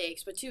make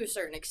mistakes, but to a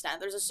certain extent,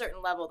 there's a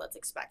certain level that's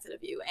expected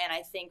of you. And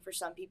I think for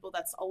some people,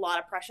 that's a lot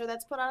of pressure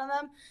that's put on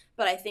them.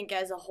 But I think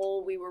as a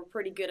whole, we were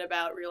pretty good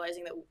about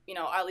realizing that,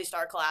 at least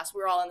our class,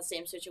 we're all in the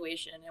same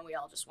situation, and we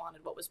all just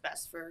wanted what was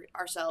best for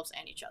ourselves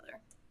and each other.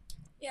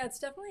 Yeah, it's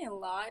definitely a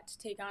lot to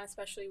take on,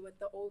 especially with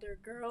the older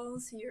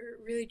girls. You're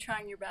really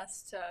trying your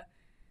best to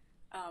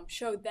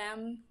show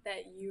them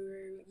that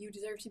you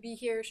deserve to be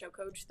here, show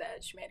coach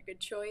that she made a good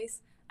choice.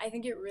 I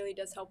think it really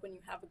does help when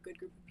you have a good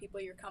group of people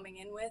you're coming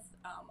in with.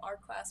 Our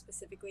class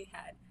specifically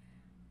had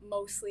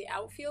mostly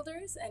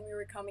outfielders, and we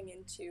were coming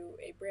into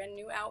a brand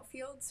new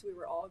outfield, so we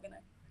were all going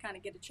to kind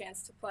of get a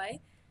chance to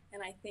play.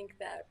 And I think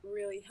that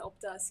really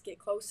helped us get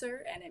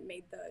closer, and it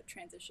made the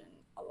transition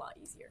a lot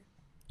easier.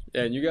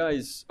 Yeah, and you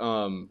guys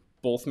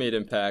both made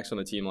impacts on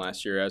the team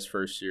last year as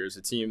first years,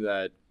 a team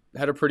that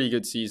had a pretty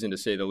good season to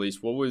say the least.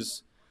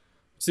 What's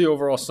the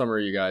overall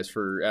summary, you guys,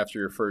 for after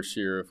your first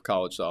year of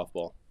college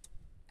softball?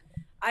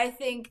 I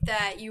think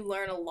that you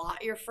learn a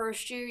lot your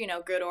first year,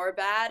 good or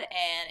bad,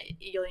 and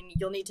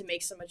you'll need to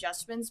make some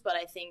adjustments. But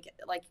I think,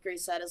 like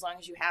Grace said, as long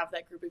as you have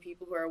that group of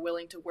people who are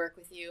willing to work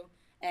with you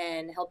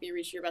and help you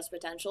reach your best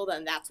potential,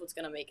 then that's what's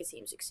going to make a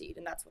team succeed,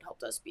 and that's what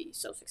helped us be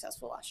so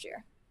successful last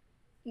year.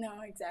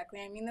 No,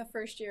 exactly. I mean, the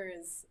first year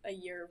is a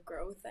year of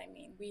growth. I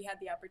mean, we had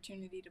the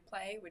opportunity to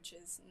play, which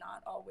is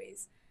not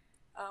always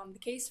the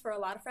case for a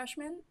lot of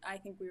freshmen. I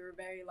think we were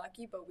very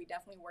lucky, but we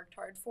definitely worked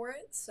hard for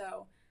it.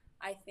 So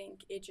I think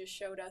it just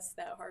showed us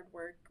that hard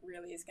work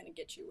really is going to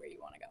get you where you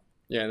want to go.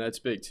 Yeah, and that's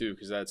big too,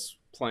 because that's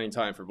playing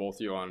time for both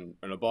of you on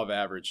an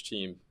above-average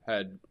team.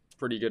 Had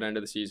pretty good end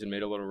of the season,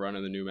 made a little run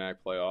in the NEWMAC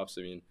playoffs.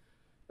 I mean,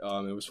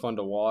 it was fun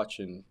to watch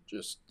and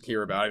just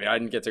hear about. I mean, I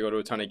didn't get to go to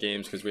a ton of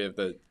games because we have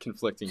the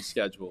conflicting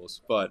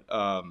schedules. But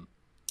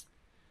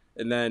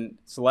and then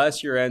so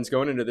last year ends,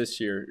 going into this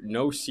year,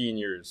 no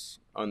seniors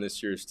on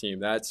this year's team.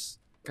 That's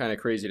kind of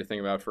crazy to think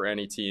about for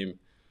any team.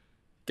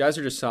 Guys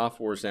are just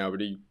sophomores now, but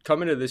do you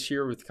come into this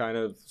year with kind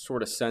of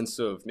sort of sense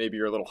of maybe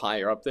you're a little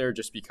higher up there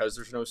just because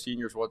there's no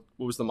seniors? What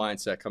was the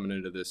mindset coming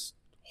into this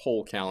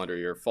whole calendar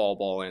year, fall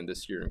ball and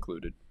this year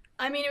included?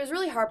 I mean, it was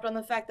really harped on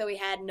the fact that we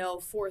had no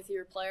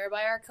fourth-year player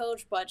by our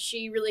coach, but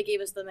she really gave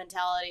us the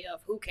mentality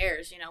of who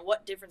cares,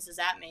 what difference does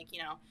that make?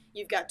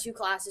 You've got two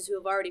classes who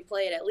have already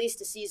played at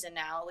least a season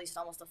now, at least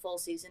almost a full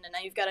season, and now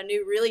you've got a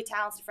new really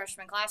talented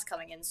freshman class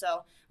coming in,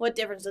 so what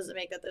difference does it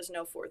make that there's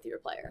no fourth-year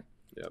player?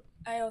 Yep.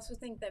 I also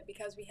think that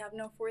because we have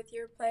no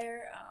fourth-year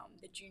player,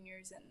 the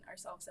juniors and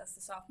ourselves as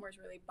the sophomores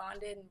really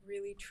bonded and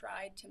really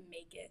tried to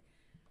make it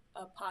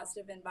a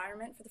positive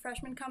environment for the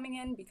freshmen coming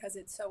in because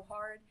it's so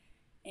hard.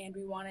 And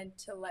we wanted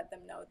to let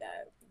them know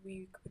that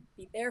we could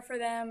be there for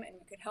them and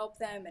we could help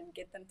them and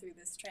get them through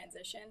this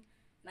transition.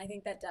 And I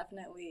think that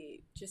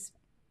definitely just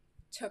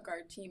took our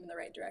team in the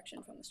right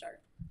direction from the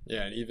start.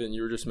 Yeah, and even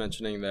you were just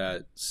mentioning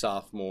that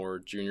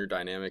sophomore-junior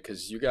dynamic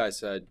because you guys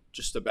had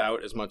just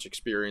about as much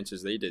experience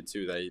as they did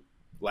too.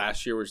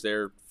 Last year was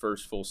their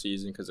first full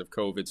season because of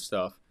COVID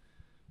stuff.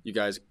 You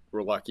guys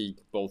were lucky.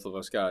 Both of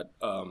us got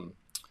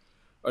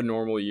a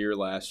normal year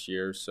last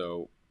year,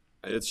 so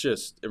it's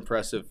just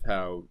impressive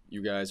how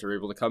you guys are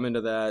able to come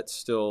into that,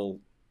 still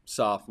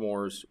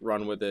sophomores,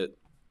 run with it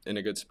in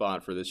a good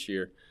spot for this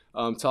year.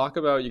 Talk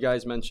about, you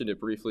guys mentioned it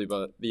briefly,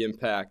 but the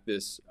impact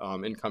this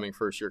incoming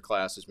first-year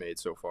class has made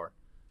so far.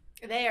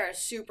 They are a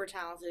super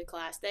talented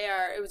class.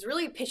 It was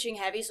really pitching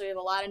heavy, so we have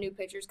a lot of new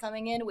pitchers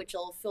coming in, which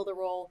will fill the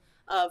role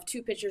of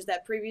two pitchers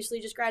that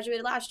previously just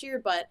graduated last year,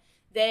 but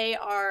they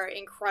are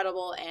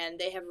incredible, and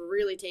they have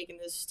really taken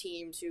this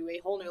team to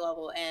a whole new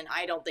level, and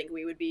I don't think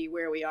we would be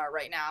where we are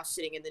right now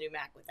sitting in the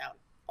NEWMAC without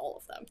all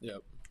of them.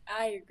 Yep.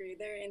 I agree.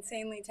 They're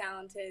insanely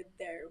talented.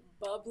 They're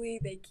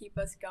bubbly. They keep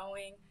us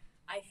going.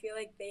 I feel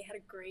like they had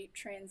a great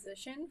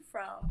transition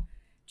from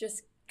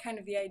just kind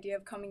of the idea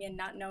of coming in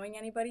not knowing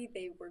anybody.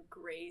 They were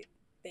great.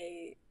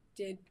 They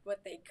did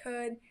what they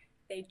could.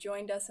 They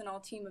joined us in all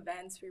team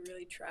events. We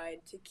really tried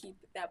to keep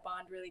that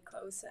bond really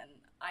close, and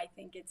I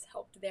think it's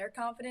helped their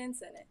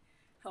confidence, and it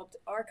helped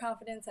our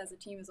confidence as a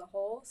team as a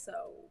whole, so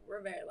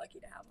we're very lucky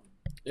to have them.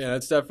 Yeah,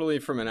 that's definitely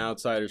from an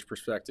outsider's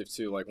perspective,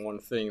 too. Like, one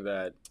thing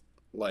that,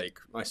 like,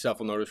 myself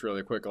will notice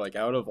really quick, like,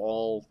 out of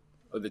all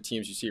of the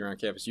teams you see around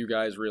campus, you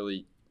guys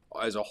really,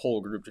 as a whole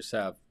group, just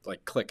have,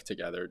 like, click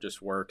together. It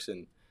just works,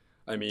 and,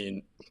 I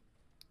mean,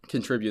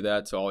 contribute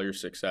that to all your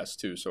success,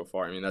 too, so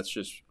far. I mean, that's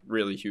just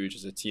really huge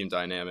as a team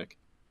dynamic.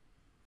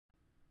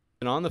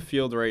 And on the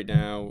field right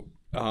now,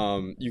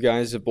 you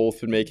guys have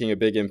both been making a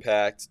big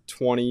impact.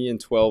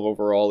 20-12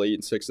 overall,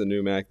 8-6 in the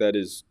NEWMAC. That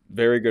is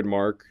very good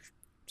mark.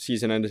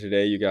 Season ended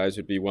today. You guys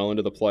would be well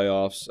into the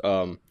playoffs.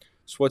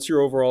 So what's your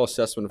overall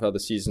assessment of how the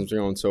season's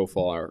going so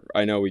far?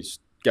 I know you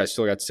guys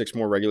still got 6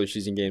 more regular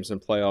season games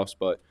than playoffs,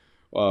 but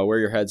where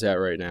your head's at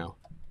right now?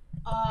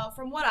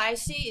 From what I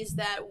see is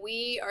that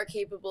we are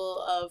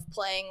capable of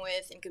playing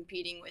with and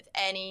competing with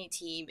any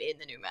team in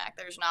the NEWMAC.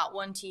 There's not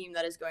one team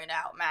that is going to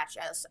outmatch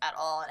us at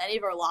all. And any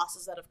of our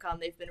losses that have come,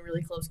 they've been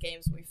really close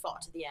games and we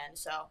fought to the end.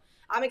 So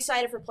I'm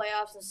excited for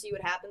playoffs and see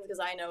what happens because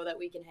I know that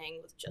we can hang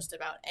with just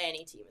about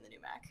any team in the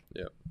NEWMAC.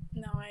 Yep.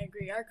 No, I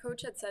agree. Our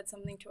coach had said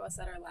something to us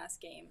at our last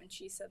game, and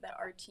she said that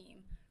our team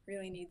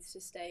really needs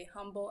to stay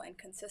humble and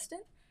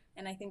consistent,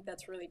 and I think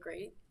that's really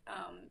great.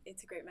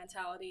 It's a great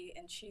mentality,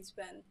 and she's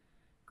been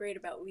great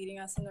about leading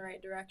us in the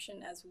right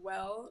direction as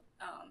well.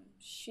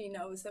 She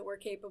knows that we're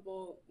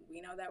capable.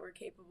 We know that we're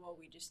capable.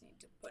 We just need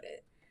to put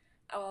it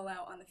all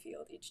out on the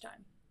field each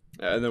time.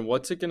 And then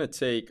what's it going to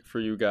take for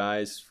you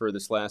guys for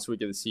this last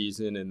week of the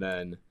season and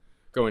then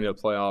going to the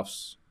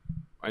playoffs?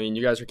 I mean,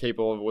 you guys are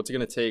capable of it. What's it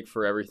going to take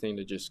for everything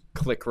to just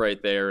click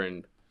right there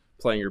and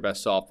playing your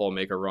best softball,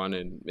 make a run,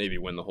 and maybe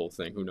win the whole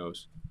thing? Who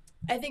knows?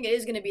 I think it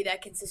is going to be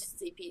that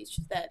consistency piece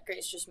that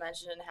Grace just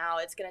mentioned, and how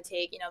it's going to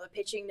take, the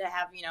pitching to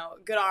have,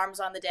 good arms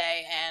on the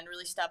day and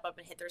really step up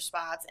and hit their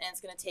spots. And it's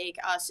going to take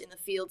us in the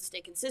field to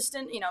stay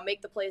consistent,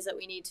 make the plays that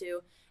we need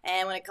to.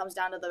 And when it comes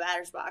down to the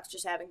batter's box,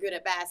 just having good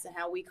at-bats and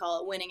how we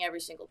call it winning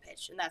every single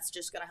pitch. And that's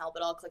just going to help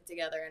it all click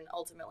together and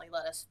ultimately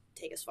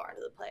take us far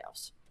into the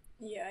playoffs.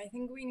 Yeah, I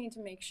think we need to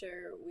make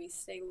sure we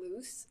stay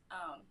loose,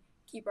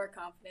 keep our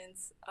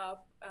confidence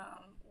up.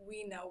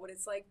 We know what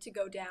it's like to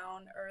go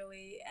down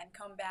early and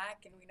come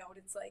back, and we know what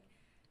it's like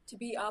to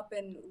be up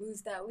and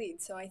lose that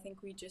lead. So I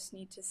think we just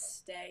need to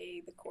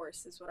stay the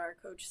course, is what our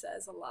coach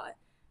says a lot.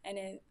 And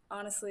it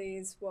honestly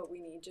is what we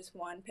need, just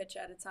one pitch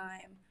at a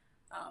time,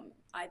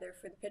 either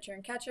for the pitcher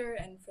and catcher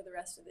and for the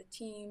rest of the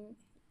team.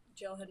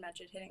 Jill had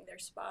mentioned hitting their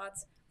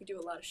spots. We do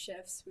a lot of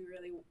shifts. We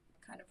really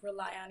kind of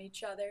rely on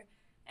each other.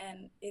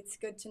 And it's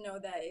good to know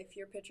that if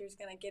your pitcher is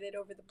going to get it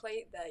over the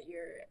plate, that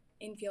your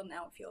infield and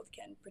outfield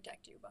can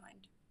protect you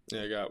behind.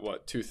 Yeah, I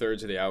got,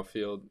 2/3 of the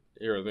outfield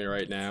here with me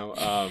right now.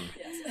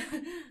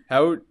 Yes.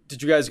 How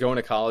did you guys go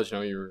into college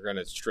knowing you were going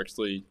to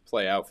strictly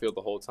play outfield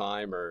the whole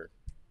time? Or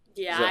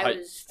Yeah, I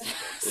was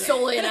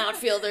solely an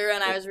outfielder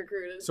when I was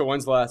recruited. So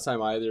when's the last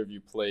time either of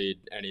you played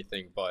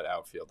anything but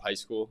outfield? High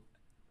school?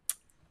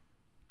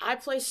 I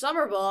play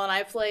summer ball, and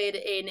I played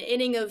an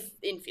inning of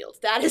infield.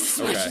 That is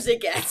as much as it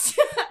gets.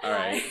 All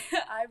right.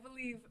 I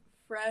believe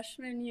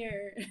freshman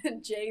year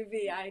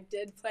JV, I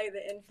did play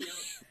the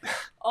infield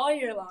all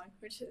year long,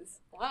 which is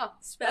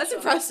special. That's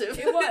impressive.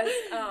 It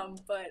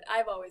was, but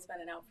I've always been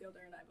an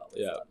outfielder, and I've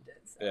always loved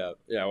it. So.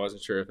 Yeah. I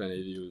wasn't sure if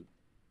any of you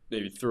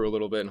maybe threw a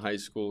little bit in high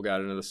school,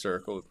 got into the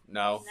circle.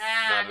 No,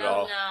 not at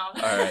all.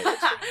 No. All right.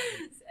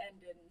 It's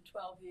ended in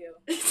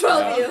 12U.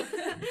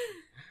 12U.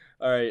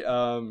 All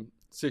right.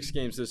 6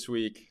 games this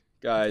week,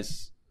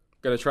 guys.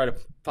 Gonna try to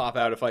pop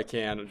out if I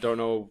can. Don't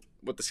know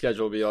what the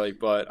schedule will be like,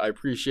 but I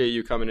appreciate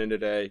you coming in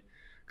today.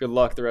 Good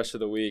luck the rest of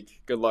the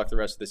week. Good luck the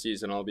rest of the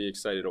season. I'll be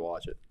excited to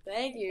watch it.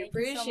 Thank you.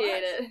 Thank you so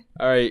Appreciate it.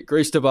 All right,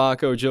 Grace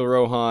DiBacco, Jill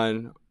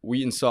Rohon,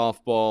 Wheaton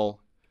Softball.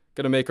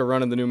 Gonna make a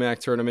run in the NEWMAC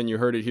tournament. You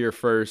heard it here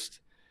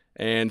first.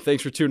 And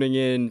thanks for tuning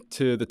in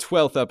to the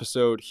 12th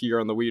episode here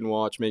on the Wheaton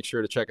Watch. Make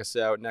sure to check us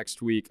out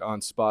next week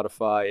on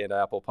Spotify and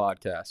Apple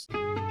Podcasts.